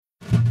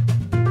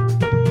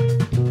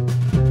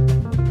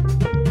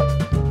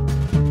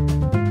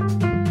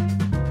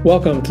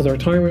Welcome to the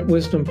Retirement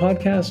Wisdom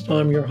Podcast.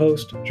 I'm your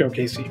host, Joe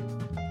Casey.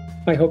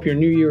 I hope your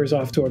new year is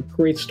off to a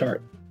great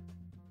start.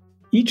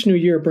 Each new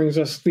year brings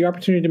us the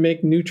opportunity to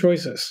make new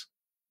choices.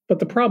 But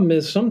the problem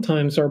is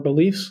sometimes our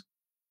beliefs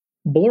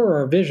blur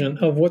our vision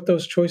of what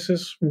those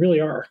choices really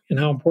are and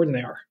how important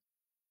they are.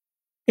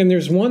 And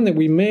there's one that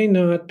we may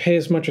not pay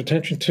as much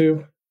attention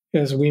to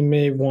as we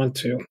may want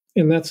to,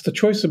 and that's the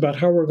choice about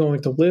how we're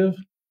going to live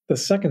the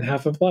second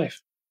half of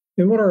life.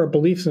 And what are our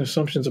beliefs and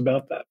assumptions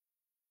about that?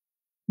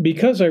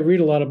 Because I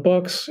read a lot of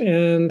books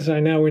and I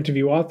now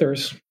interview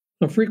authors,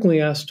 I'm frequently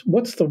asked,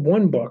 what's the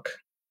one book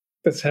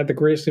that's had the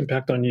greatest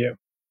impact on you?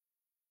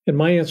 And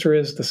my answer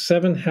is The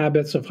 7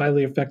 Habits of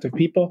Highly Effective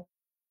People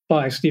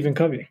by Stephen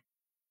Covey.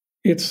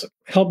 It's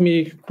helped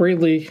me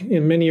greatly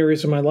in many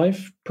areas of my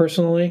life,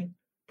 personally,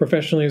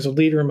 professionally as a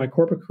leader in my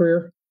corporate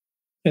career,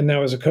 and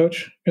now as a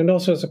coach, and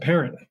also as a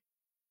parent.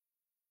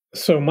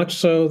 So much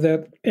so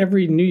that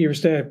every New Year's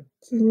Day, I've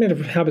made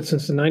a habit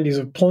since the 90s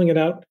of pulling it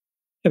out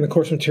and the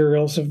course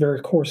materials of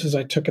various courses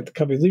I took at the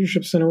Covey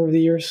Leadership Center over the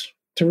years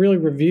to really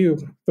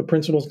review the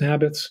principles and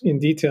habits in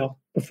detail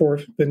before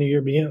the new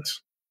year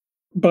begins.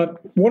 But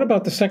what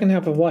about the second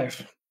half of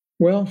life?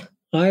 Well,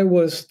 I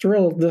was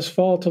thrilled this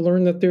fall to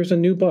learn that there's a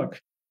new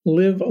book,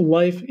 Live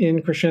Life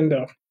in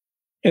Crescendo.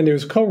 And it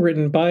was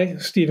co-written by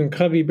Stephen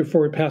Covey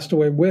before he passed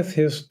away with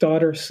his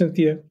daughter,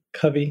 Cynthia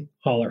Covey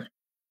Holler.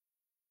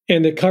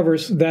 And it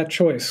covers that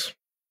choice.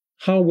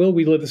 How will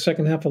we live the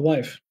second half of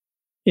life?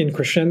 In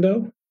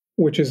crescendo,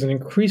 which is an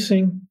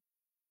increasing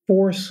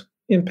force,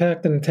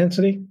 impact, and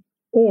intensity,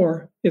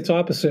 or its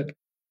opposite,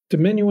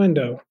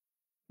 diminuendo,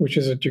 which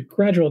is a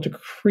gradual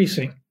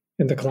decreasing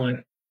and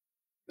decline.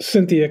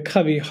 Cynthia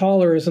Covey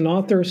Holler is an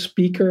author,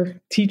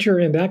 speaker, teacher,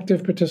 and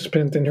active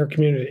participant in her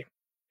community.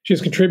 She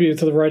has contributed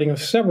to the writing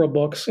of several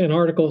books and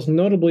articles,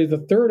 notably The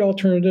Third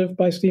Alternative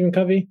by Stephen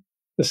Covey,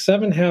 The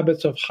 7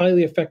 Habits of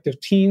Highly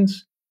Effective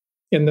Teens,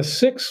 and The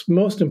 6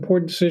 Most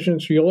Important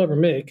Decisions You'll Ever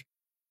Make,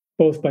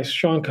 both by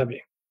Sean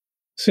Covey.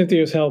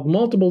 Cynthia has held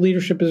multiple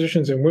leadership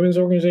positions in women's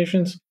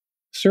organizations,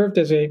 served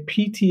as a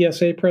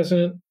PTSA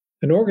president,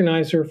 an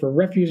organizer for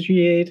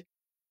refugee aid,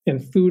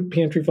 and food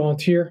pantry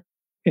volunteer,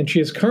 and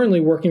she is currently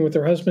working with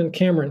her husband,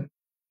 Cameron,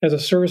 as a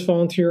service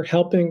volunteer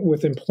helping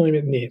with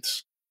employment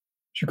needs.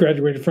 She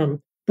graduated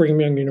from Brigham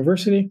Young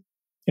University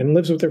and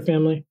lives with her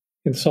family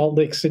in Salt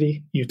Lake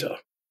City, Utah.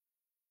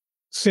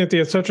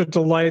 Cynthia, it's such a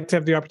delight to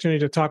have the opportunity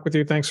to talk with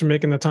you. Thanks for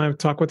making the time to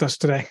talk with us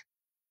today.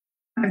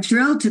 I'm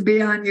thrilled to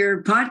be on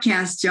your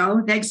podcast,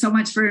 Joe. Thanks so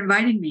much for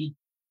inviting me.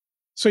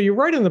 So you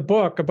write in the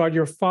book about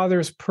your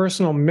father's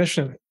personal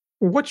mission.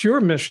 What's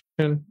your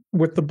mission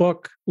with the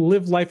book,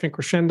 Live Life in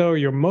Crescendo?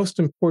 Your most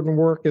important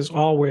work is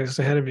always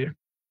ahead of you.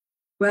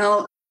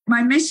 Well,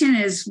 my mission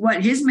is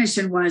what his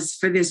mission was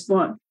for this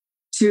book,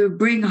 to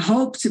bring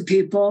hope to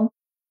people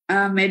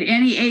at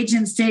any age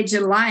and stage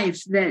of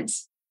life that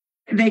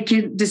they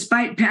can,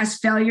 despite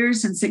past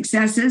failures and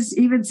successes,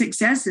 even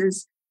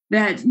successes,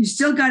 that you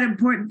still got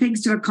important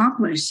things to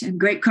accomplish and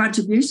great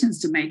contributions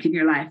to make in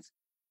your life.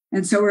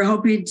 And so we're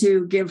hoping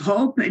to give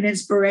hope and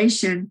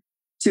inspiration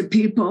to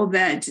people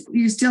that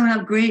you still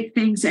have great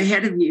things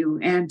ahead of you.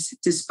 And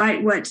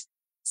despite what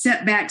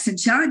setbacks and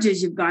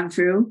challenges you've gone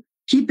through,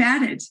 keep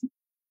at it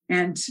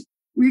and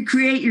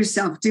recreate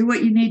yourself. Do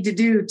what you need to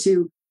do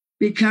to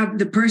become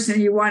the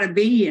person you want to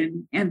be,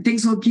 and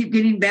things will keep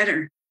getting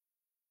better.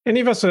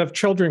 Any of us that have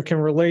children can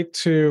relate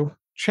to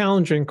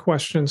challenging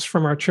questions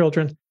from our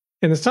children.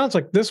 And it sounds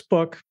like this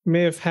book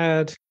may have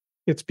had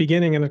its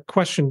beginning in a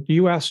question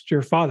you asked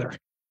your father.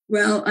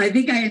 Well, I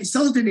think I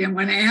insulted him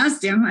when I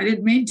asked him. I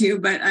didn't mean to,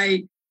 but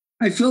I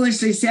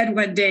foolishly said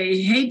one day,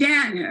 "Hey,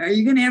 Dad, are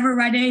you going to ever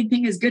write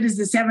anything as good as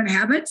the 7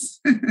 Habits?"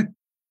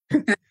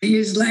 He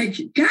was like,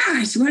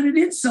 "Gosh, what an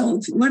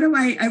insult.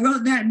 I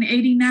wrote that in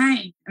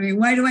 89. I mean,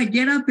 why do I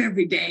get up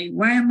every day?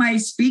 Why am I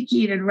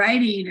speaking and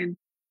writing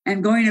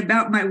and going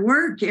about my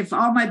work if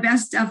all my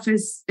best stuff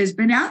has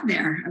been out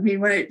there? I mean,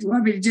 what, you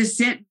want me to just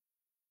sit,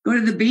 go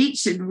to the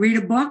beach and read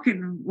a book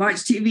and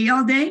watch TV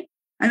all day?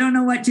 I don't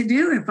know what to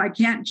do if I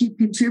can't keep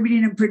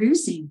contributing and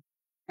producing."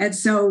 And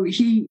so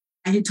he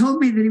told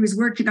me that he was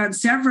working on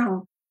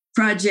several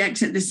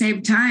projects at the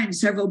same time,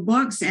 several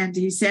books. And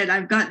he said,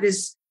 "I've got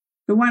this,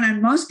 the one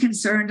I'm most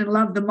concerned and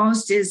love the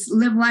most is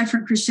Live Life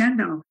in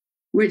Crescendo,"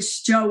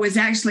 which, Joe, was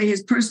actually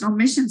his personal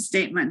mission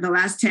statement the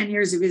last 10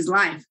 years of his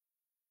life.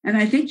 And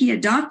I think he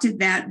adopted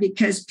that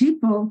because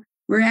people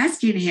were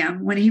asking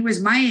him when he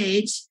was my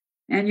age,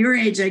 and your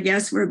age, I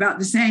guess, were about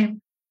the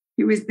same.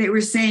 They were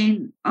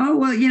saying, "Oh,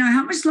 well,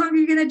 how much longer are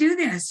you going to do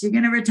this? You're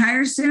going to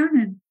retire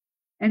soon?"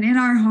 And in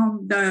our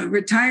home,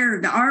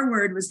 the R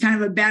word was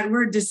kind of a bad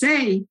word to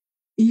say.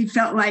 He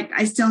felt like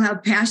I still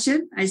have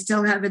passion. I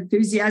still have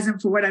enthusiasm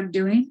for what I'm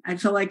doing. I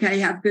feel like I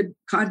have good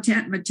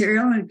content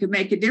material and could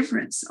make a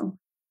difference. So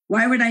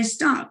why would I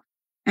stop?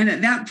 And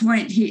at that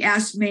point, he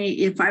asked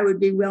me if I would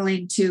be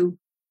willing to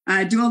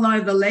do a lot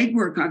of the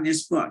legwork on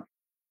this book,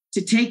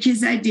 to take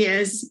his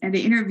ideas and to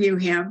interview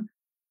him,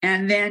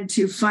 and then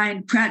to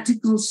find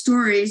practical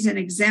stories and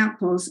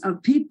examples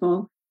of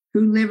people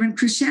who live in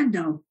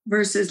crescendo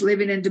versus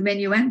living in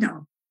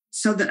diminuendo,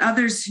 so that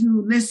others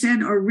who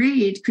listen or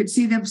read could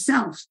see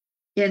themselves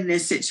in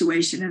this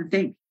situation and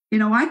think,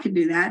 I can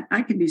do that.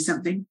 I can do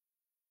something.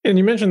 And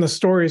you mentioned the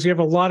stories. You have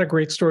a lot of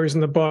great stories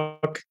in the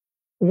book.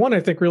 One, I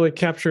think, really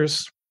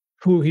captures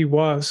who he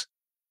was.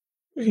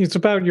 It's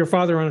about your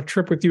father on a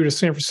trip with you to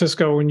San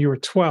Francisco when you were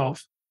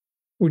 12.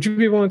 Would you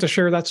be willing to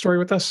share that story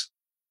with us?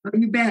 Oh,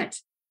 you bet.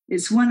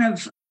 It's one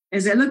of,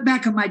 as I look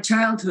back on my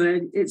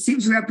childhood, it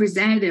seems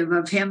representative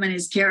of him and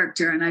his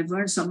character, and I've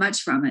learned so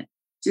much from it,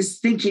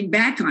 just thinking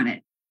back on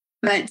it.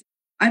 But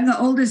I'm the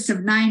oldest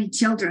of 9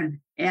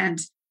 children, and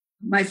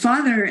my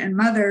father and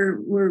mother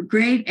were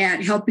great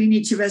at helping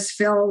each of us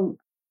feel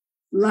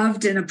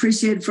loved and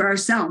appreciated for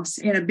ourselves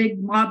in a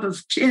big mob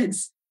of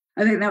kids.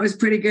 I think that was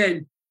pretty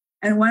good.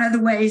 And one of the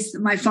ways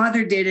that my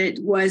father did it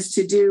was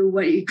to do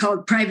what he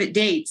called private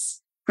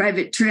dates,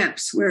 private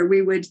trips, where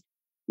he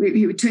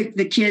would take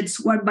the kids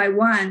one by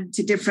one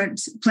to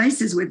different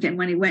places with him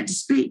when he went to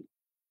speak.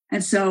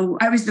 And so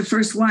I was the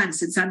first one,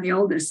 since I'm the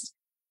oldest.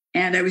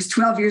 And I was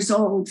 12 years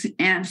old.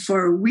 And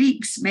for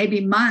weeks,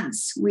 maybe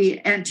months, we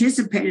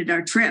anticipated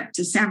our trip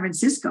to San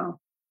Francisco.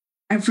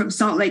 I'm from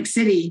Salt Lake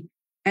City,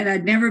 and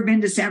I'd never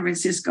been to San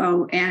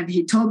Francisco. And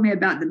he told me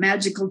about the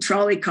magical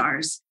trolley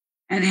cars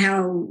and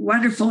how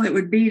wonderful it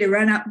would be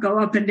to go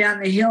up and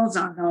down the hills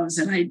on those.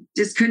 And I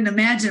just couldn't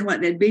imagine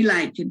what they'd be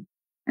like. And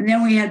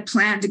then we had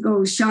planned to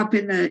go shop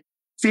in the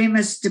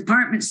famous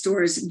department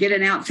stores and get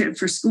an outfit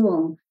for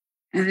school.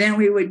 And then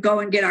we would go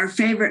and get our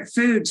favorite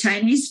food,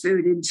 Chinese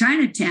food in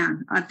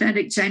Chinatown,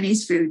 authentic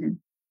Chinese food,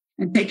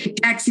 and take a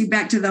taxi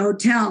back to the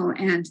hotel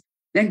and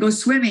then go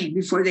swimming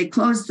before they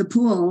closed the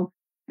pool.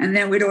 And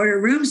then we'd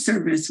order room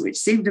service, which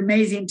seemed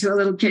amazing to a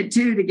little kid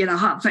too, to get a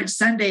hot fudge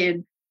sundae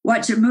and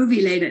watch a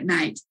movie late at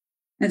night.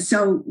 And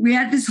so we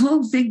had this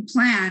whole thing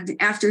planned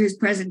after his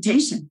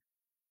presentation.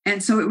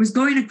 And so it was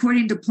going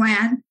according to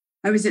plan.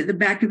 I was at the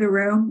back of the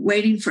room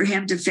waiting for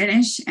him to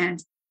finish,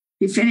 and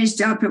he finished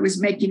up and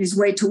was making his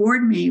way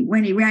toward me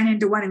when he ran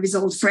into one of his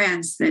old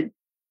friends that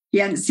he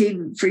hadn't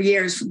seen for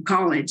years from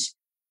college.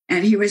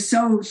 And he was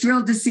so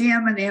thrilled to see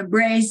him, and they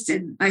embraced.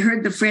 And I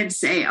heard the friend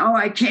say, "Oh,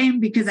 I came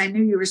because I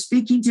knew you were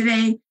speaking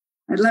today.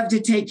 I'd love to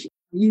take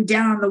you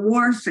down on the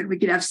wharf and we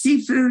could have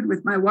seafood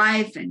with my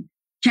wife and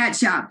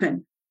catch up."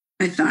 And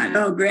I thought,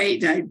 oh,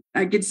 great.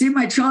 I could see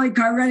my trolley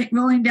car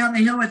rolling down the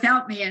hill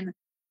without me. And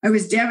I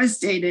was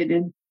devastated.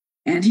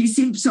 And he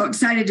seemed so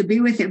excited to be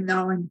with him,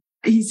 though. And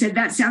he said,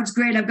 "That sounds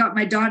great. I've got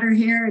my daughter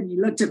here." And he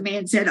looked at me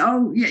and said,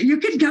 "Oh, you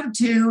can come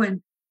too."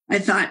 And I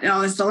thought,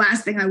 oh, it's the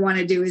last thing I want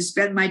to do is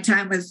spend my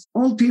time with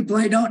old people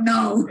I don't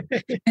know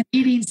and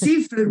eating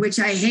seafood, which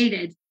I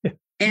hated.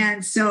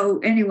 And so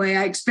anyway,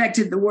 I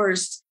expected the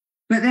worst.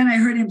 But then I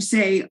heard him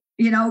say,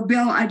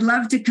 "Bill, I'd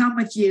love to come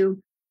with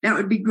you. That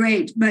would be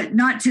great, but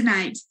not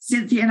tonight.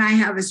 Cynthia and I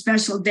have a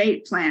special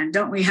date planned,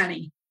 don't we,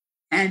 honey?"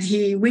 And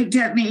he winked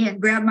at me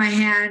and grabbed my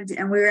hand,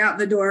 and we were out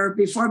the door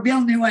before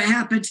Bill knew what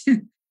happened.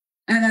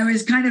 And I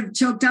was kind of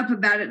choked up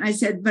about it. And I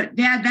said, "But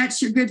Dad,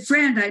 that's your good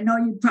friend. I know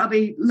you'd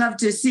probably love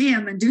to see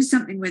him and do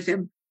something with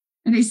him."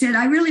 And he said,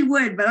 "I really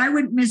would, but I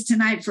wouldn't miss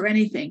tonight for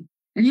anything.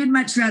 And you'd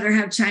much rather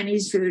have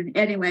Chinese food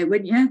anyway,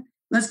 wouldn't you?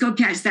 Let's go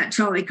catch that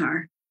trolley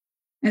car."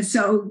 And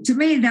so to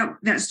me,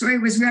 that story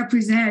was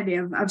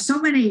representative of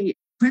so many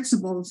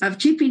principles of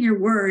keeping your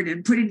word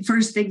and putting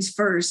first things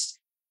first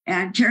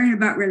and caring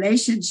about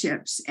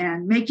relationships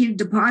and making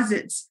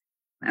deposits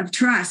of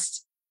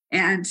trust.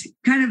 And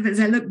kind of,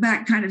 as I look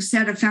back, kind of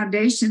set a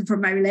foundation for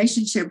my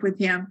relationship with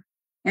him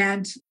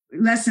and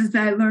lessons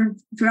that I learned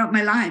throughout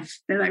my life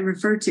that I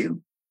refer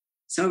to.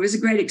 So it was a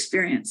great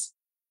experience.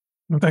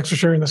 Well, thanks for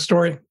sharing the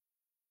story.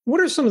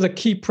 What are some of the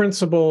key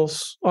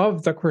principles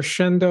of the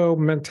crescendo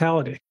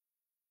mentality?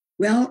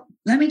 Well,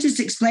 let me just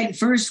explain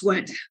first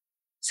what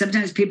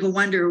sometimes people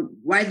wonder,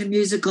 why the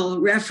musical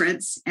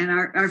reference. And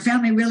our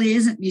family really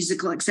isn't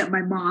musical, except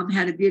my mom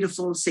had a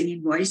beautiful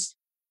singing voice.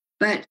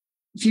 But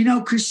if you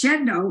know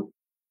crescendo,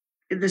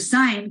 the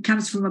sign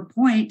comes from a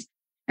point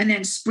and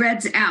then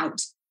spreads out.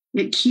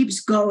 It keeps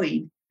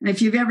going. And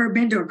if you've ever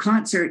been to a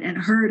concert and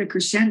heard a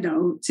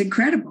crescendo, it's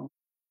incredible.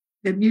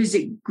 The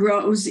music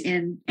grows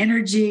in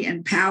energy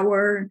and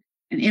power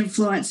and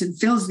influence and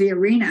fills the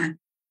arena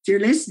if you're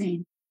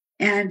listening.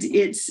 And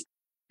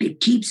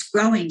it keeps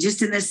growing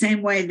just in the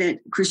same way that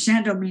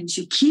crescendo means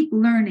you keep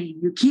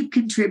learning, you keep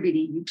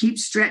contributing, you keep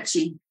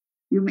stretching.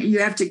 You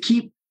have to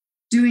keep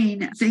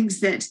doing things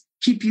that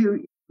keep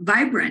you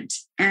vibrant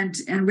and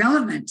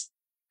relevant.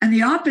 And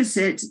the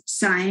opposite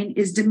sign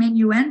is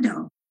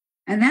diminuendo.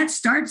 And that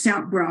starts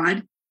out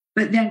broad,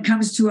 but then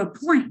comes to a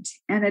point.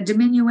 And a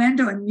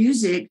diminuendo in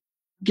music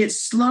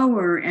gets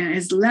slower and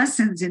has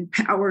lessons in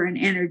power and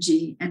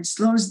energy and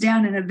slows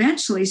down and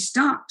eventually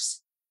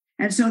stops.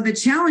 And so the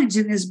challenge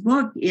in this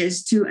book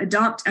is to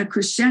adopt a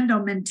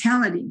crescendo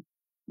mentality,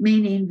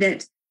 meaning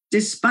that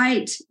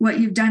despite what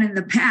you've done in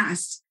the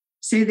past,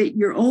 say that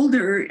you're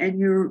older and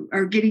you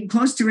are getting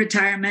close to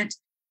retirement,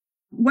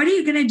 what are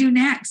you going to do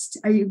next?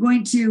 Are you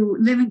going to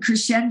live in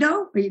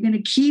crescendo? Are you going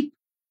to keep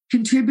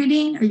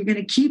contributing? Are you going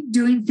to keep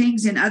doing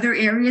things in other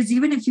areas,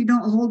 even if you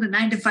don't hold a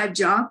 9-to-5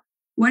 job?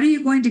 What are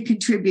you going to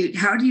contribute?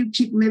 How do you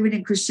keep living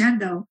in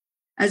crescendo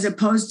as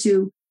opposed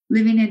to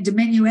living in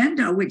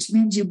diminuendo, which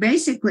means you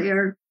basically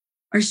are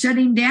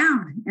shutting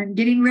down and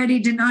getting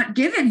ready to not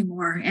give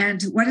anymore?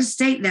 And what a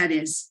state that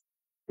is.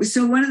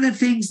 So one of the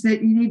things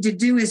that you need to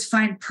do is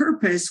find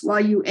purpose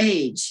while you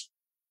age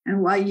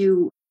and while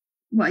you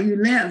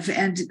live.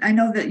 And I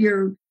know that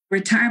your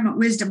Retirement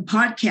Wisdom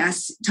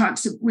podcast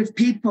talks with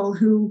people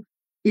who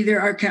either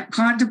are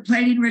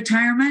contemplating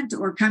retirement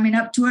or coming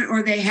up to it,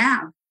 or they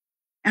have.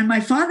 And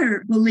my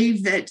father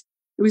believed that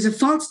it was a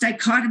false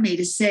dichotomy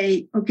to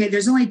say, okay,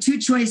 there's only two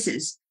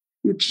choices.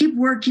 You keep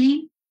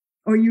working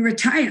or you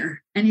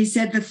retire. And he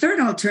said the third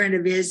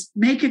alternative is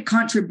make a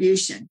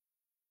contribution.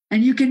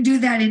 And you can do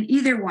that in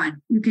either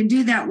one. You can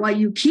do that while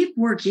you keep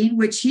working,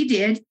 which he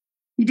did.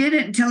 He did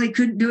it until he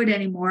couldn't do it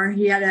anymore.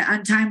 He had an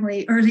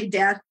untimely early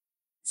death,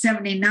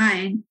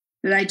 79,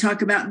 that I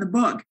talk about in the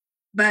book.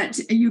 But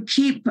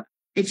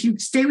if you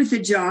stay with a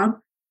job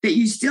that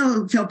you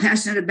still feel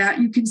passionate about,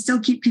 you can still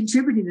keep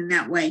contributing in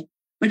that way.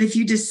 But if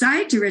you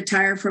decide to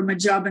retire from a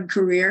job and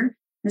career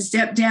and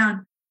step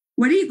down,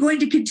 what are you going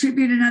to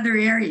contribute in other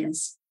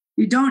areas?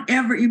 You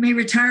may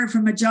retire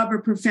from a job or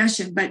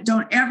profession, but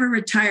don't ever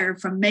retire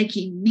from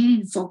making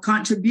meaningful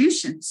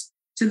contributions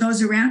to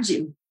those around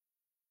you.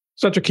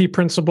 Such a key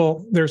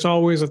principle. There's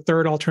always a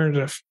third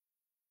alternative.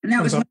 And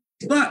that was one of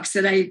his books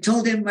that I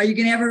told him, are you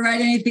going to ever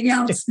write anything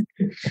else?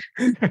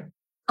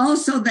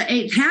 Also, the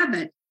 8th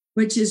habit,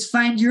 which is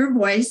find your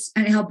voice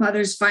and help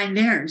others find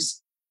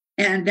theirs.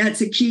 And that's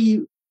a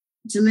key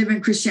to live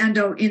in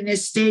crescendo in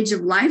this stage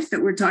of life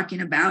that we're talking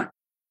about,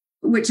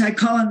 which I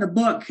call in the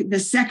book the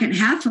second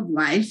half of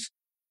life,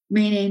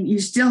 meaning you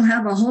still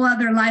have a whole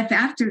other life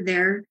after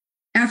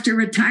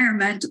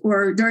retirement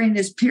or during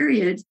this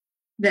period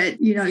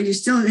that, you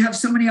still have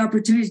so many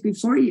opportunities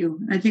before you.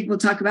 I think we'll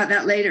talk about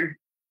that later.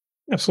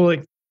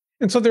 Absolutely.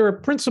 And so there are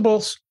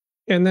principles,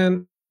 and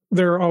then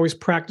there are always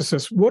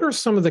practices. What are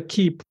some of the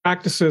key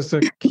practices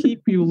that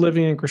keep you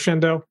living in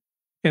crescendo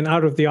and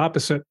out of the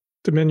opposite,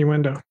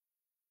 diminuendo?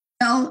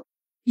 Well,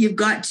 you've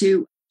got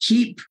to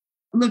keep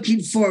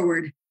looking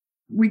forward.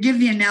 We give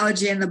the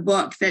analogy in the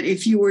book that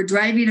if you were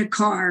driving a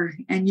car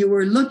and you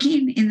were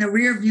looking in the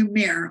rearview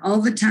mirror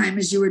all the time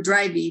as you were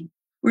driving,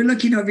 or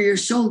looking over your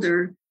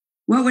shoulder,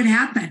 what would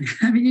happen?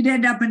 I mean, you'd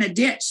end up in a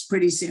ditch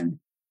pretty soon.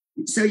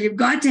 So you've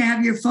got to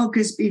have your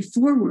focus be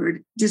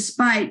forward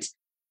despite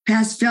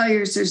past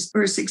failures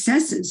or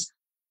successes.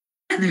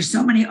 And there's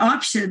so many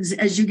options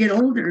as you get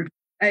older.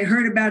 I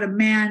heard about a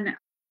man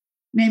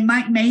named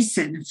Mike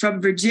Mason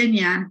from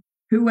Virginia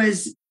who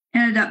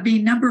ended up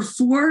being number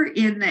 4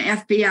 in the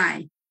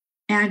FBI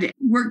and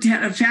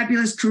had a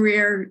fabulous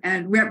career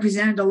and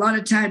represented a lot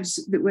of times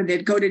that when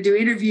they'd go to do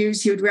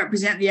interviews, he would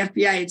represent the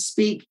FBI and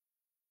speak.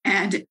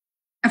 And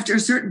after a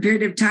certain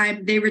period of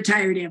time, they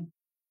retired him.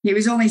 He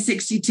was only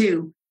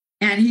 62.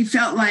 And he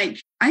felt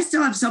like, I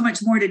still have so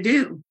much more to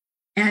do.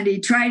 And he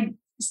tried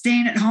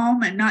staying at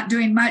home and not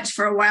doing much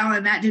for a while,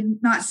 and that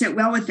did not sit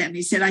well with him.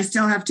 He said, I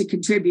still have to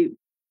contribute.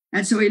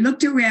 And so he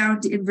looked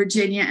around in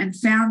Virginia and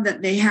found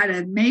that they had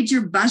a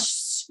major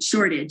bus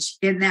shortage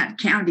in that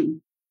county.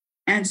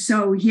 And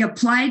so he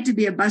applied to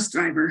be a bus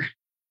driver.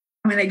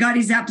 When they got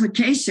his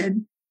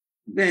application,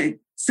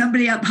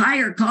 somebody up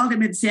higher called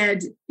him and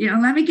said,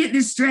 let me get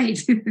this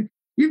straight.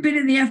 You've been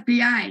in the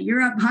FBI.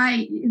 You're up high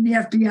in the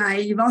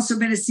FBI. You've also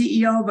been a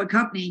CEO of a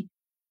company.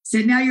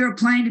 Said, now you're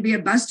applying to be a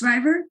bus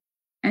driver?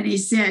 And he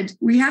said,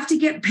 we have to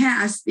get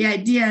past the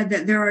idea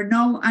that there are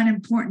no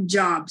unimportant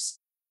jobs.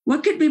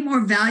 What could be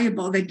more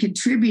valuable than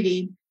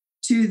contributing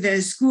to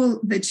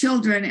the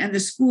children and the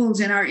schools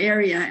in our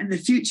area and the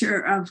future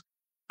of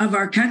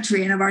our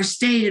country and of our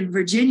state in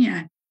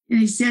Virginia? And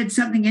he said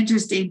something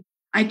interesting.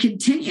 I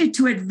continue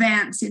to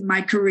advance in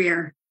my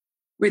career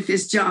with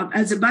this job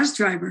as a bus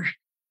driver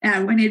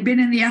when he'd been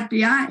in the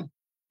FBI.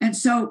 And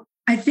so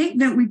I think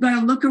that we've got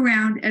to look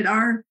around at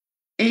our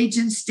age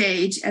and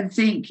stage and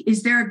think,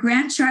 is there a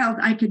grandchild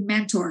I can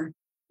mentor?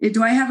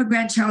 Do I have a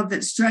grandchild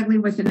that's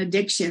struggling with an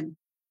addiction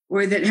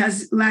or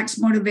that lacks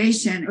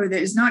motivation or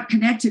that is not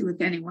connected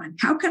with anyone?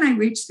 How can I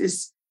reach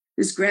this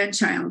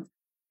grandchild?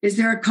 Is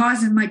there a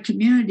cause in my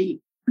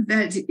community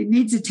that it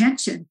needs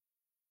attention?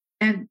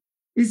 And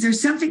is there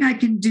something I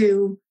can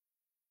do?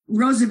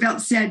 Roosevelt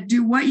said,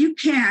 do what you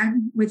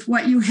can with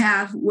what you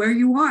have where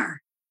you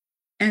are.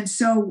 And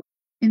so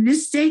in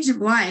this stage of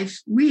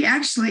life, we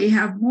actually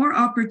have more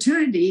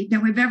opportunity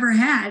than we've ever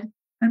had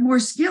and more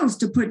skills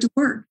to put to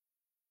work.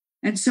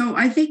 And so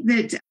I think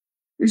that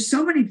there's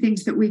so many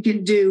things that we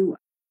can do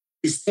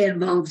to stay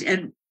involved.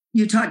 And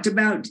you talked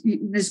about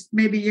this,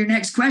 maybe your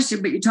next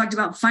question, but you talked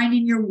about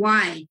finding your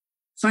why,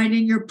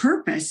 finding your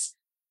purpose.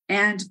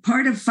 And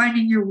part of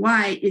finding your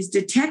why is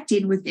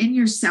detecting within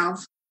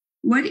yourself,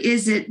 what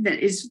is it that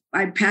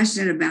I'm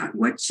passionate about?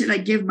 What should I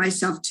give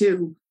myself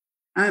to?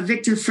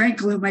 Viktor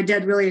Frankl, who my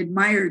dad really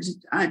admired,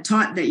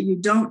 taught that you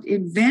don't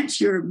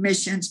invent your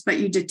missions, but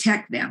you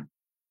detect them.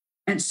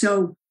 And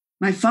so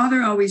My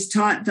father always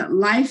taught that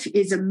life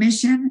is a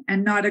mission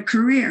and not a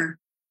career.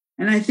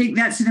 And I think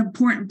that's an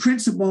important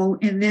principle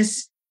in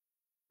this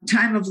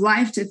time of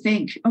life to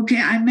think, okay,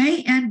 I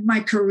may end my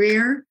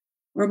career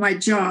or my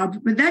job,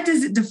 but that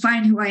doesn't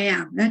define who I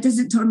am. That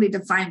doesn't totally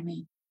define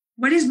me.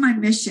 What is my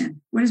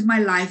mission? What is my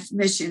life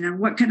mission? And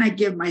what can I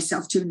give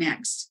myself to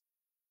next?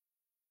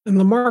 And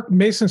the Mark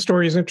Mason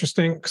story is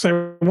interesting because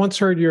I once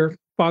heard your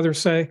father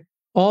say,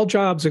 all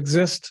jobs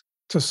exist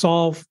to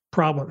solve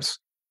problems.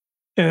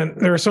 And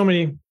there are so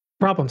many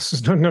problems.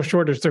 There's no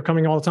shortage. They're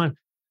coming all the time.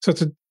 So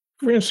it's a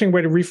very interesting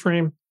way to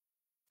reframe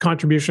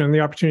contribution and the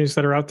opportunities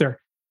that are out there.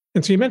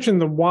 And so you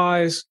mentioned the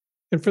whys.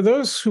 And for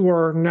those who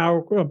are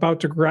now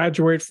about to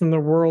graduate from the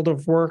world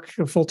of work,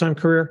 a full-time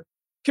career,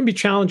 it can be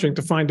challenging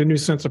to find a new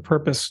sense of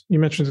purpose. You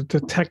mentioned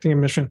detecting a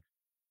mission.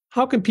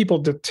 How can people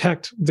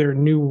detect their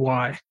new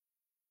why?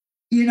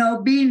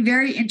 Being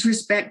very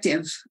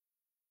introspective,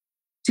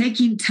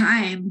 taking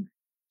time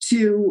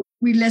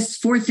we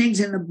list 4 things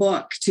in the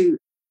book to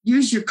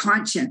use your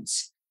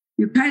conscience.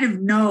 You kind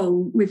of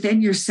know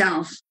within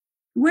yourself,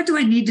 what do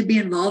I need to be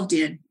involved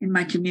in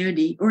my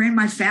community or in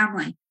my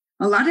family?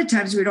 A lot of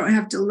times we don't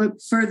have to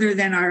look further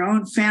than our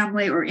own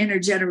family or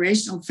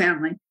intergenerational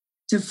family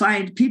to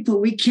find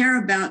people we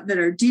care about that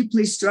are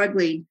deeply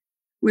struggling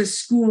with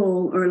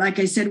school or, like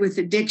I said, with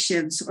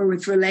addictions or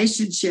with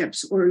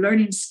relationships or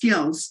learning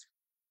skills.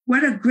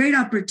 What a great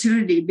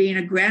opportunity being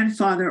a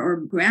grandfather or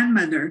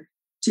grandmother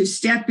to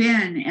step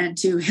in and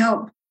to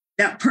help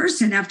that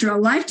person after a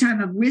lifetime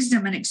of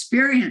wisdom and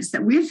experience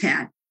that we've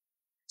had.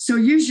 So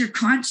use your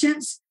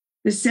conscience.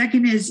 The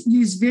second is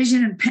use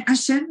vision and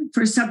passion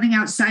for something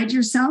outside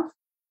yourself.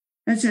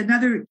 That's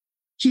another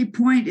key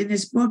point in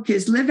this book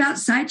is live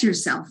outside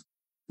yourself.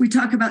 We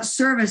talk about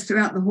service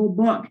throughout the whole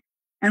book.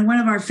 And one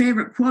of our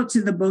favorite quotes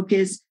in the book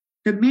is,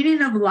 the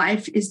meaning of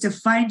life is to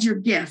find your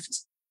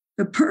gift.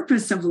 The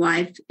purpose of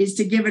life is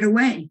to give it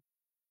away.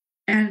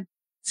 And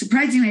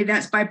surprisingly,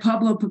 that's by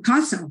Pablo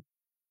Picasso.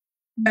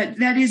 But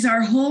that is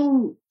our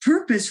whole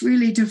purpose,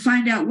 really, to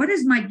find out what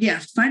is my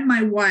gift, find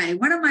my why,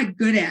 what am I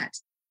good at?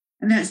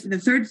 And that's the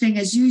third thing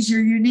is use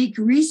your unique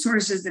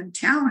resources and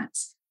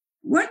talents.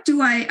 What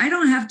do I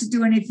don't have to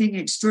do anything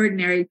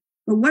extraordinary,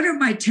 but what are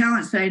my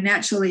talents that I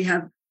naturally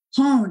have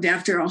honed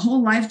after a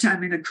whole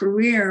lifetime in a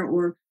career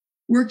or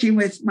working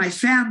with my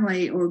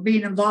family or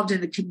being involved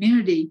in the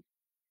community?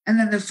 And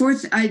then the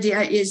fourth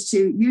idea is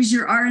to use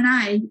your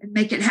R&I and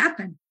make it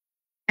happen.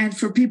 And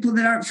for people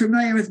that aren't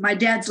familiar with my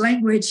dad's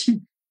language,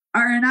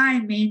 R&I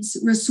means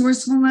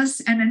resourcefulness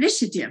and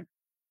initiative,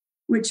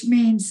 which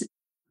means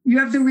you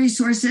have the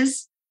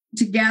resources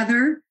to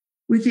gather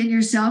within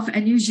yourself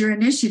and use your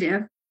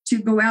initiative to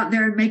go out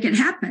there and make it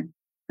happen.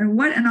 And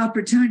what an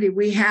opportunity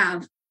we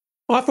have.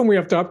 Often we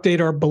have to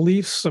update our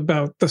beliefs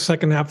about the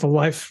second half of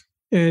life.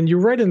 And you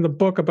write in the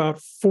book about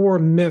 4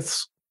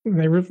 myths. And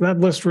that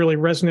list really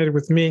resonated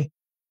with me.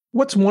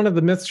 What's one of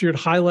the myths you'd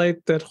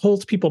highlight that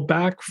holds people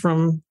back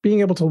from being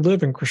able to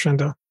live in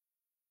Crescendo?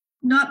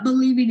 Not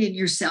believing in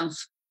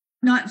yourself,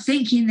 not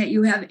thinking that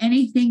you have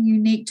anything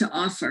unique to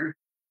offer.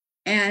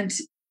 And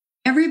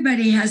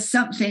everybody has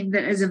something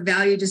that is of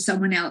value to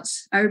someone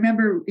else. I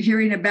remember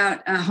hearing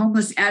about a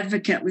homeless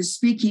advocate was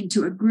speaking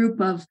to a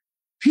group of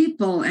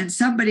people, and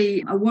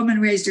a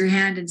woman raised her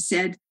hand and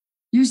said,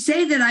 "You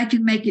say that I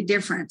can make a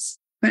difference,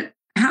 but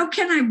how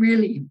can I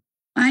really?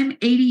 I'm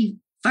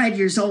 85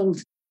 years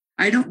old.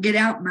 I don't get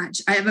out much.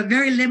 I have a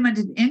very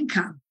limited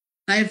income.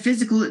 I have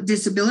physical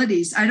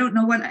disabilities. I don't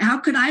know how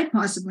could I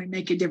possibly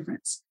make a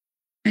difference?"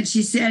 And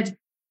she said,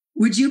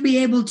 "Would you be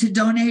able to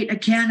donate a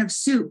can of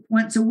soup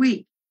once a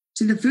week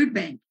to the food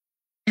bank?"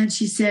 And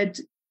she said,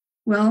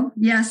 "Well,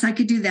 yes, I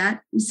could do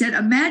that." He said,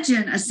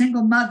 "Imagine a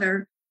single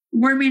mother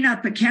warming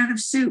up a can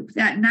of soup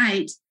that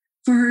night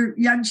for her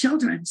young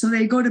children so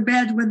they go to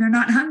bed when they're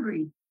not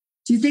hungry.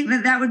 Do you think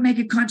that that would make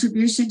a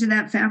contribution to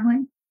that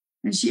family?"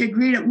 And she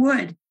agreed it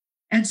would.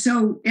 And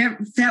so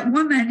that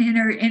woman in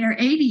her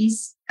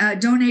 80s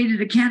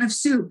donated a can of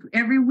soup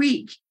every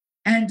week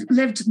and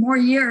lived more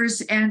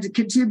years and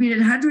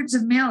contributed hundreds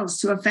of meals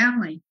to a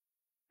family.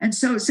 And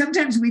so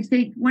sometimes we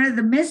think one of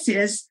the myths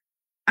is,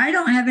 I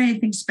don't have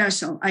anything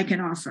special I can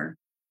offer.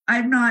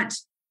 I'm not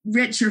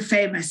rich or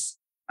famous.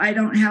 I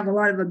don't have a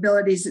lot of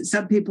abilities that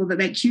some people that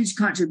make huge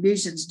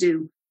contributions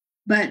do.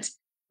 But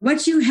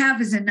what you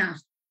have is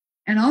enough.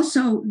 And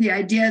also the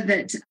idea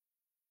that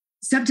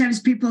sometimes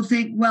people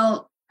think,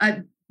 well,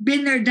 I've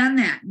been there, done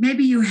that.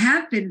 Maybe you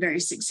have been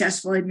very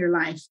successful in your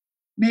life.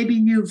 Maybe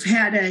you've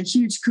had a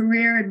huge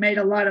career and made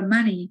a lot of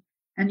money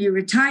and you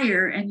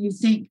retire and you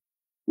think,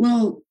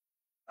 well,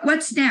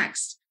 what's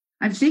next?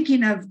 I'm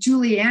thinking of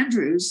Julie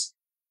Andrews,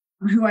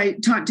 who I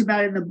talked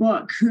about in the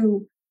book,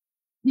 who,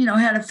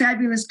 had a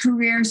fabulous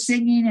career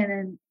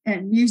singing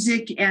and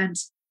music and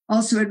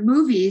also in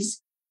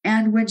movies.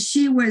 And when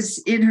she was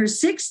in her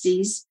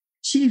 60s,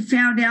 she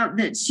found out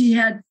that she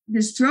had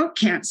this throat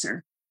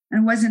cancer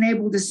and wasn't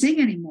able to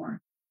sing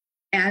anymore.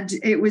 And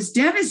it was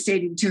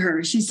devastating to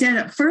her. She said,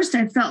 "At first,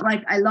 I felt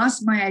like I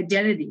lost my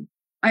identity.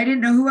 I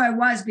didn't know who I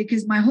was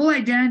because my whole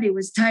identity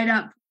was tied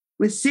up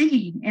with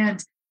singing.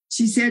 And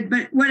she said,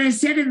 but what I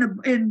said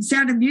in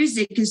Sound of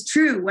Music is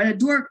true. When a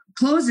door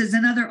closes,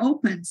 another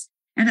opens.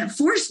 And it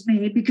forced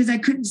me, because I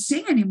couldn't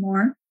sing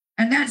anymore.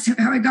 And that's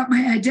how I got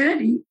my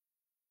identity,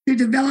 to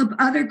develop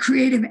other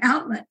creative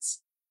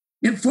outlets.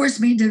 It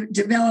forced me to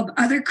develop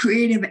other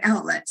creative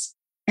outlets.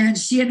 And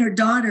she and her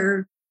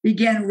daughter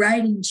began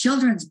writing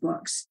children's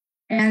books.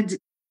 And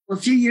a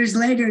few years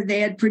later, they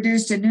had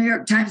produced a New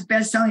York Times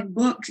bestselling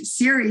book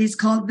series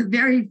called The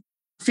Very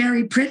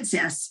Fairy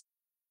Princess.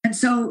 And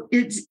so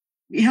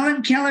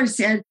Helen Keller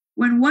said,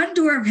 when one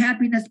door of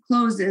happiness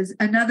closes,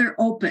 another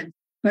opens.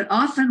 But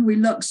often we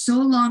look so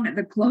long at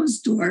the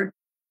closed door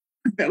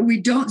that we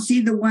don't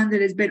see the one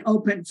that has been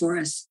opened for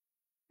us.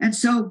 And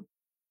so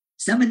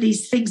some of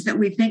these things that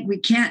we think we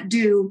can't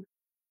do,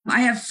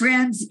 I have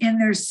friends in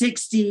their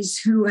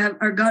 60s who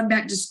are gone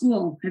back to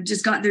school, have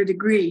just got their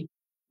degree.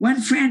 One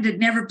friend had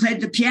never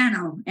played the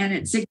piano, and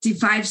at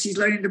 65, she's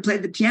learning to play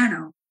the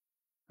piano.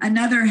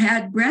 Another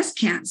had breast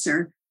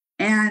cancer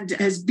and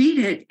has beat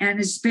it and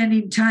is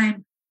spending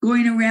time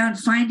going around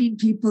finding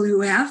people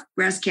who have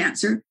breast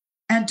cancer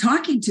and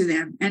talking to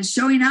them and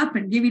showing up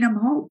and giving them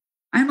hope.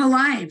 I'm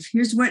alive.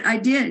 Here's what I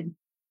did.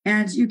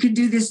 And you can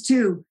do this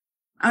too.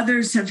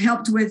 Others have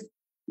helped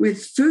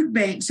with food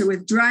banks or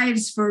with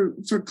drives for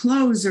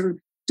clothes. Or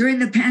during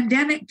the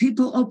pandemic,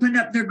 people opened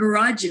up their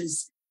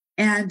garages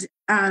and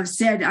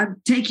said,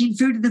 I'm taking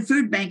food to the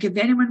food bank. If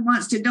anyone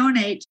wants to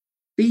donate,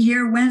 be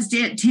here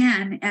Wednesday at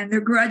 10. And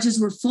their garages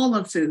were full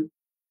of food.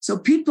 So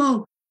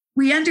people,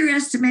 we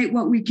underestimate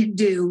what we can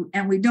do,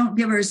 and we don't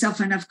give ourselves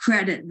enough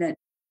credit that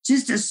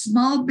just a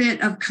small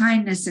bit of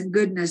kindness and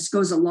goodness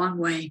goes a long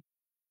way.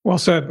 Well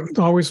said.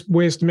 Always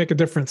ways to make a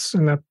difference.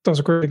 And those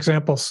are great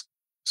examples.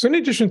 So in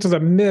addition to the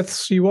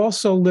myths, you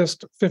also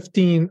list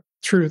 15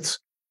 truths.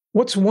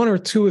 What's one or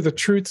two of the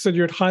truths that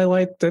you'd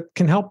highlight that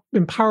can help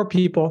empower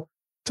people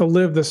to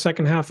live the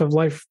second half of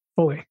life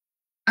fully?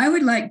 I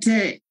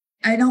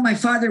know my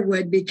father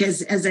would,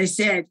 because as I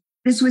said,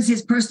 this was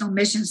his personal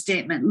mission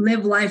statement,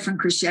 live life from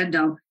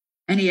Crescendo.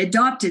 And he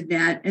adopted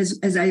that,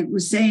 as I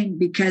was saying,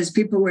 because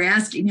people were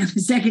asking him,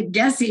 second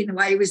guessing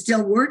why he was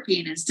still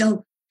working and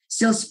still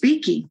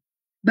speaking.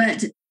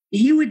 But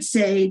he would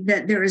say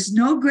that there is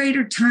no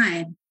greater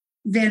time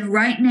than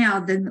right now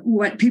than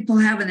what people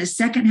have in the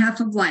second half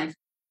of life.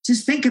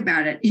 Just think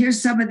about it.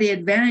 Here's some of the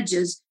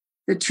advantages.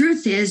 The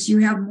truth is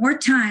you have more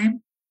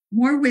time,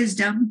 more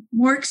wisdom,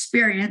 more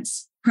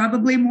experience,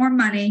 probably more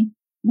money,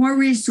 more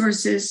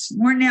resources,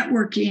 more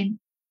networking,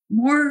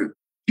 more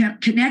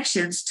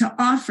connections to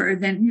offer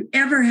than you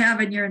ever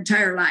have in your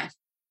entire life.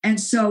 And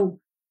so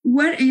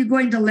what are you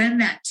going to lend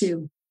that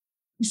to?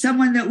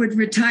 Someone that would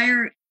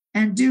retire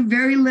and do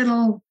very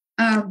little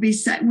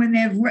when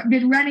they've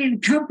been running a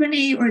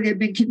company, or they've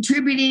been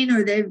contributing,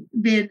 or they've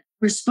been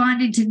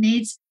responding to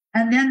needs,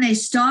 and then they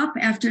stop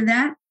after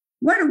that.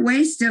 What a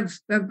waste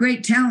of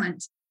great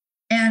talent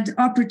and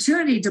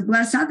opportunity to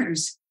bless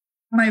others.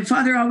 My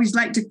father always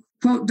liked to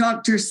quote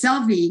Dr.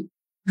 Covey,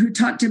 who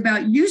talked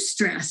about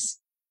eustress.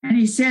 And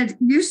he said,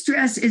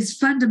 eustress is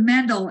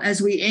fundamental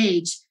as we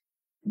age.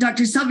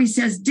 Dr. Covey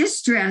says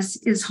distress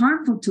is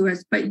harmful to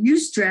us, but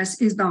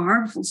eustress is the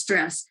harmful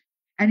stress.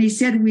 And he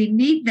said we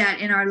need that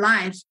in our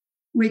life,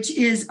 which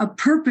is a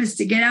purpose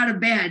to get out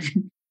of bed,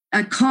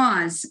 a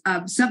cause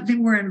of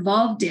something we're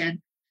involved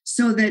in,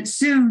 so that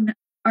soon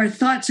our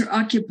thoughts are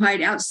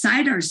occupied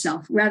outside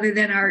ourselves rather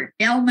than our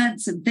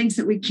ailments and things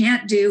that we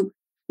can't do.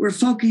 We're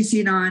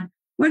focusing on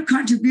what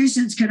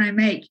contributions can I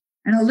make?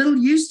 And a little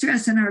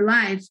eustress in our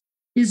life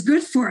is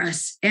good for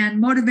us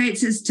and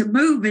motivates us to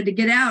move and to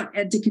get out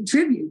and to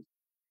contribute.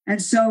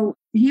 And so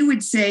he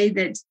would say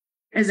that,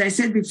 as I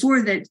said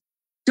before, that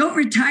don't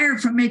retire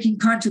from making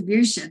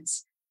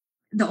contributions.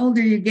 The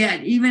older you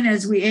get, even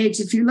as we age,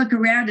 if you look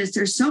around us,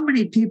 there's so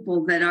many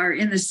people that are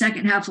in the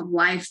second half of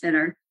life that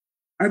are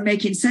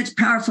making such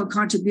powerful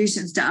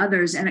contributions to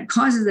others, and it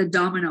causes a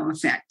domino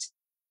effect.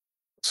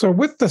 So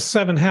with the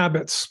 7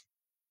 habits,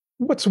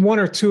 what's one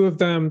or two of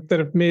them that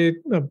have made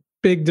a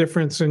big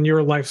difference in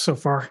your life so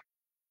far?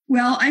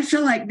 Well, I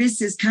feel like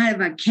this is kind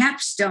of a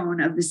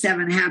capstone of the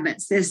 7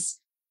 habits.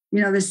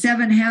 The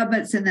 7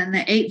 habits, and then the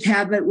 8th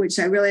habit, which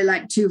I really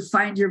like to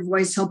find your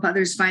voice, help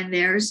others find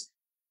theirs.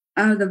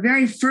 The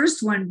very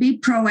first one, be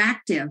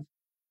proactive.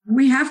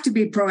 We have to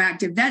be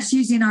proactive. That's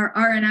using our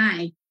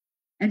R&I.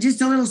 And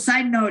just a little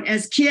side note,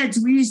 as kids,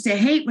 we used to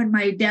hate when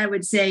my dad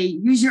would say,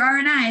 use your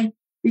R&I,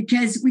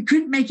 because we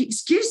couldn't make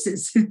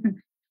excuses.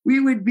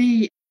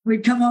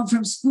 We'd come home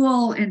from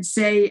school and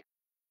say,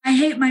 I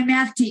hate my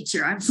math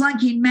teacher. I'm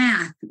flunking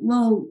math.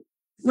 Well,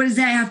 what does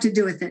that have to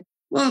do with it?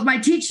 Well,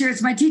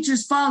 it's my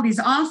teacher's fault. He's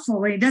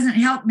awful and he doesn't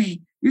help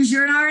me. Use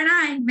your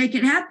R&I, make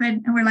it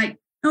happen. And we're like,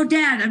 no,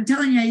 Dad, I'm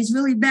telling you, he's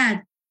really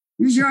bad.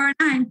 Use your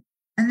R&I.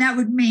 And that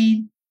would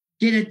mean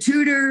get a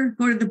tutor,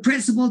 go to the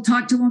principal,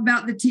 talk to him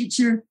about the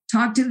teacher,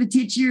 talk to the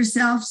teacher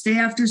yourself, stay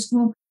after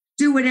school,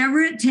 do whatever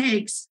it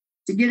takes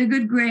to get a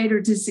good grade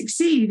or to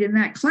succeed in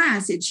that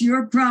class. It's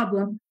your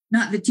problem,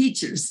 not the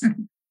teacher's.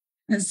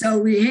 And so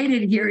we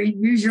hated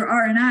hearing use your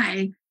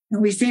R&I.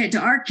 And we say it to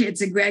our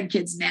kids and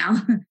grandkids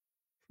now,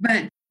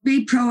 but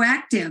be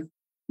proactive.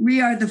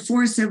 We are the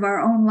force of our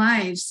own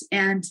lives.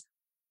 And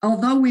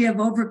although we have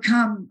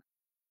overcome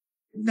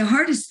the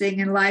hardest thing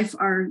in life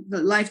are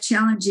the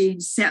life-challenging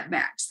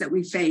setbacks that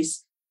we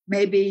face.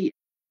 Maybe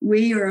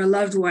we or a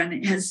loved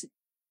one has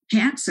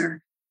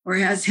cancer or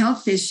has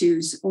health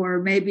issues, or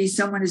maybe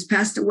someone has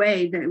passed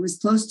away that was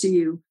close to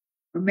you,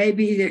 or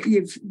maybe that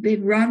you've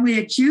been wrongly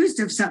accused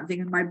of something.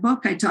 In my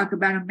book, I talk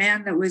about a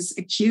man that was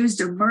accused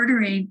of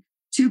murdering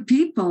 2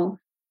 people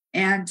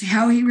and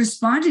how he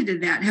responded to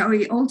that, how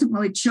he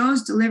ultimately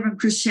chose to live in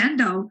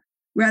Crescendo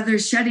rather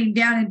shutting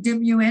down in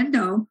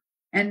diminuendo.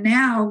 And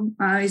now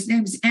his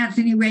name's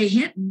Anthony Ray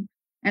Hinton,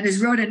 and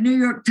has wrote a New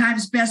York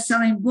Times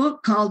best-selling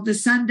book called The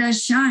Sun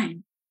Does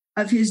Shine,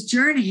 of his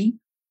journey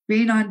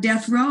being on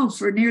death row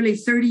for nearly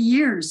 30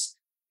 years.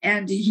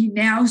 And he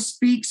now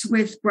speaks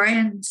with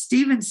Brian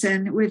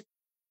Stevenson with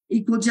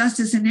Equal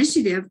Justice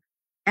Initiative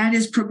and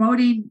is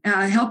promoting,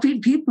 helping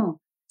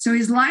people. So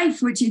his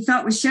life, which he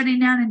thought was shutting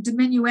down in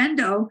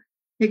diminuendo,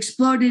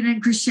 exploded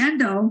in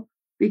Crescendo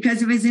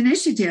because of his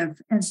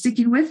initiative and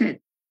sticking with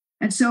it.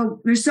 And so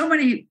there's so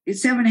many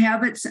 7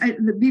 habits.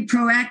 Be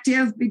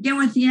proactive, begin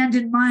with the end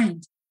in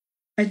mind.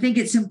 I think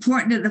it's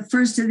important at the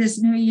first of this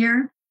new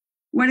year.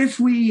 What if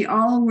we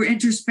all were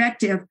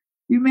introspective?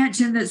 You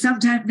mentioned that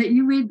sometimes that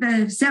you read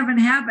the 7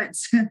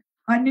 habits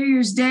on New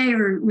Year's Day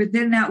or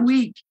within that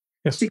week.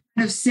 Yes. To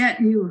kind of set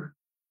you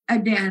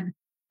again.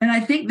 And I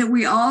think that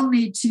we all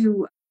need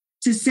to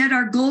set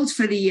our goals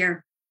for the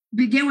year.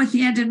 Begin with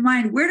the end in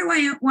mind. Where do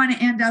I want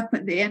to end up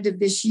at the end of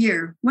this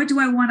year? What do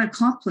I want to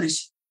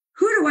accomplish?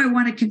 Who do I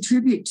want to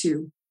contribute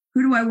to?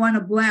 Who do I want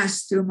to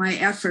bless through my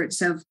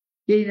efforts of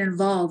getting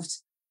involved?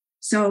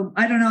 So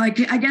I don't know. I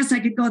guess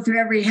I could go through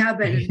every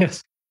habit and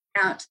yes.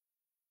 out,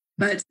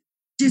 but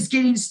just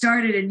getting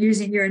started and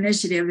using your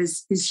initiative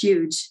is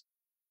huge.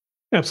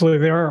 Absolutely,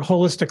 they are a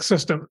holistic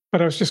system.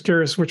 But I was just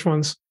curious which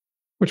ones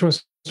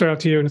stood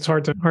out to you, and it's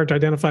hard to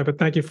identify. But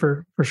thank you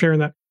for sharing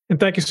that, and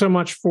thank you so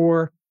much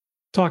for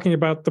talking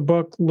about the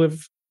book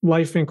 "Live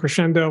Life in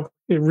Crescendo."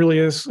 It really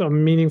is a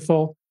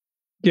meaningful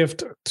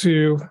gift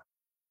to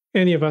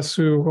any of us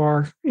who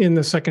are in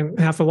the second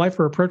half of life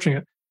or approaching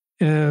it,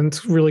 and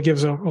really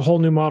gives a whole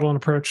new model and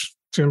approach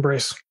to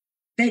embrace.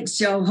 Thanks,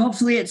 Joe.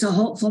 Hopefully it's a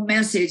hopeful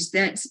message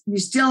that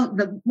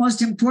the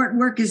most important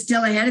work is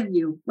still ahead of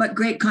you. What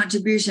great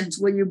contributions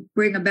will you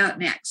bring about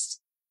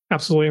next?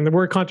 Absolutely. And the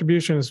word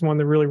contribution is one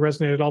that really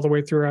resonated all the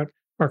way throughout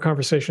our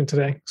conversation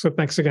today. So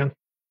thanks again.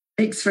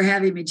 Thanks for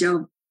having me,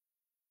 Joe.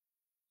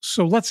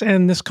 So let's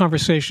end this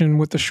conversation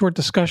with a short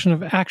discussion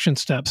of action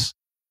steps,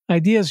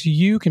 ideas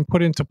you can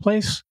put into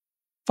place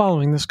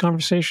following this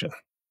conversation.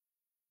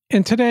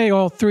 And today,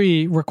 all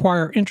 3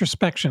 require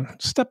introspection.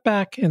 Step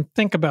back and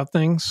think about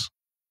things.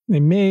 They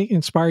may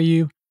inspire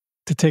you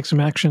to take some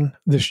action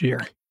this year.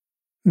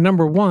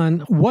 Number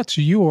 1, what's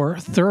your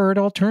third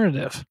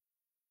alternative?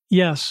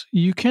 Yes,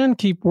 you can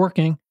keep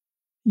working.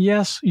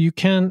 Yes, you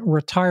can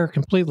retire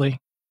completely.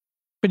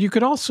 But you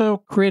could also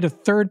create a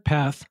third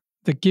path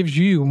that gives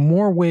you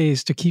more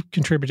ways to keep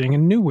contributing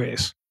in new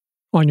ways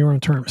on your own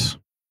terms.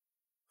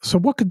 So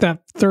what could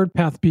that third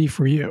path be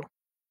for you?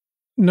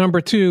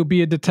 Number 2,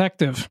 be a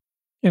detective,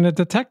 and a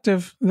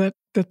detective that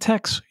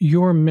detects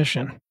your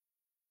mission.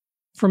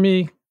 For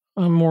me,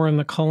 I'm more in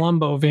the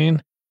Columbo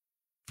vein.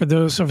 For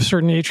those of a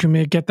certain age who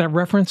may get that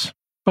reference,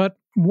 but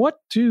what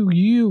do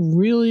you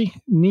really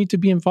need to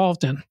be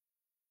involved in?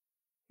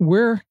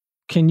 Where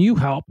can you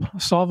help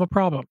solve a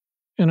problem?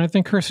 And I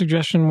think her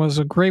suggestion was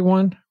a great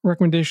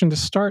recommendation to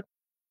start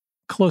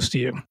close to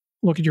you.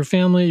 Look at your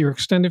family, your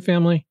extended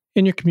family,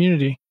 in your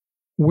community.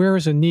 Where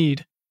is a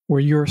need where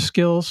your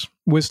skills,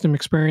 wisdom,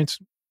 experience,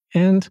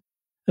 and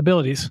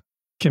abilities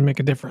can make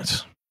a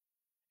difference?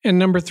 And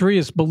number 3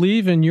 is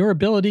believe in your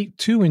ability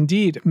to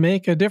indeed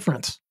make a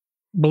difference.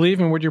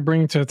 Believe in what you're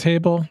bringing to the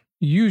table.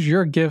 Use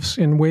your gifts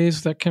in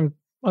ways that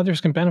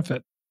others can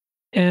benefit.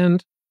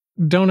 And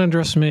don't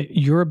underestimate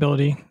your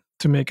ability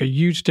to make a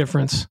huge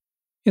difference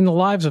in the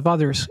lives of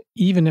others,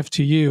 even if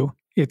to you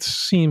it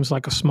seems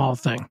like a small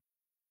thing.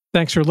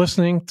 Thanks for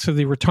listening to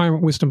the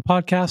Retirement Wisdom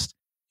Podcast.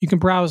 You can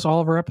browse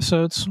all of our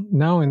episodes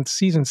now in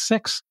Season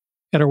 6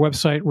 at our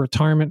website,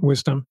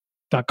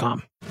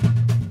 retirementwisdom.com.